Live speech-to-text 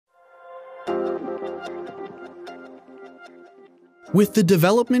With the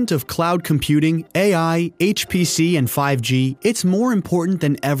development of cloud computing, AI, HPC, and 5G, it's more important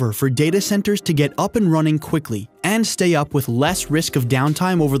than ever for data centers to get up and running quickly and stay up with less risk of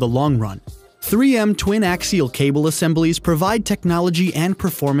downtime over the long run. 3M Twin Axial Cable Assemblies provide technology and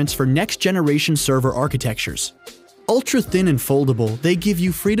performance for next-generation server architectures. Ultra-thin and foldable, they give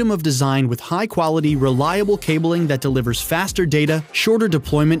you freedom of design with high-quality, reliable cabling that delivers faster data, shorter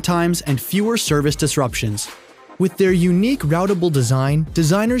deployment times, and fewer service disruptions. With their unique routable design,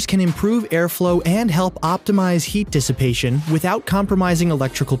 designers can improve airflow and help optimize heat dissipation without compromising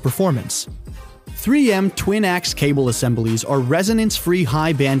electrical performance. 3M Twin Ax cable assemblies are resonance-free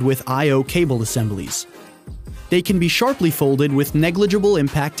high-bandwidth I/O cable assemblies. They can be sharply folded with negligible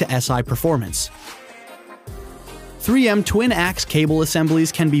impact to SI performance. 3M Twin Ax cable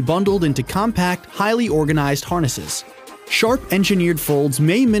assemblies can be bundled into compact, highly organized harnesses. Sharp engineered folds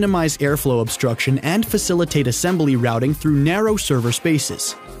may minimize airflow obstruction and facilitate assembly routing through narrow server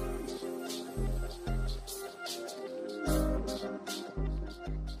spaces.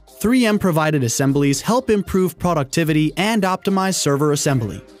 "3M"-provided assemblies help improve productivity and optimize server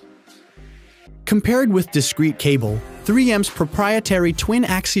assembly. Compared with discrete cable, 3M's proprietary twin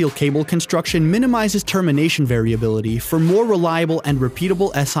axial cable construction minimizes termination variability for more reliable and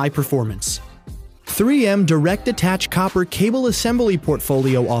repeatable SI performance. 3M Direct Attach Copper Cable Assembly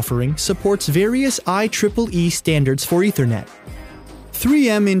portfolio offering supports various IEEE standards for Ethernet.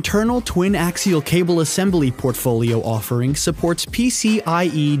 3M Internal Twin Axial Cable Assembly portfolio offering supports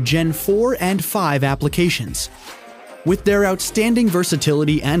PCIe Gen 4 and 5 applications. With their outstanding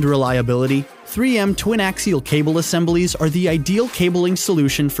versatility and reliability, 3M Twin Axial Cable Assemblies are the ideal cabling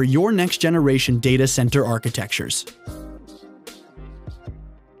solution for your next-generation data center architectures.